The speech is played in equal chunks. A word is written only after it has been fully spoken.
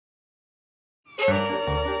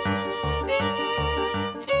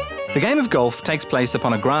The game of golf takes place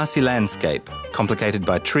upon a grassy landscape, complicated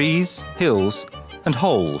by trees, hills, and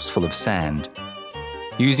holes full of sand.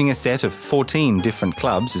 Using a set of 14 different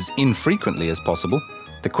clubs as infrequently as possible,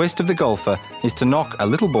 the quest of the golfer is to knock a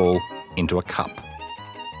little ball into a cup.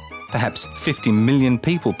 Perhaps 50 million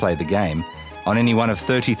people play the game on any one of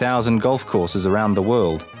 30,000 golf courses around the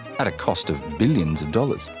world at a cost of billions of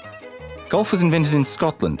dollars. Golf was invented in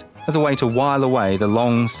Scotland as a way to while away the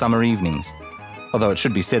long summer evenings, although it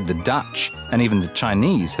should be said the Dutch and even the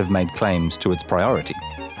Chinese have made claims to its priority.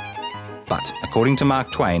 But according to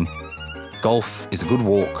Mark Twain, golf is a good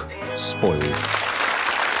walk, spoiled.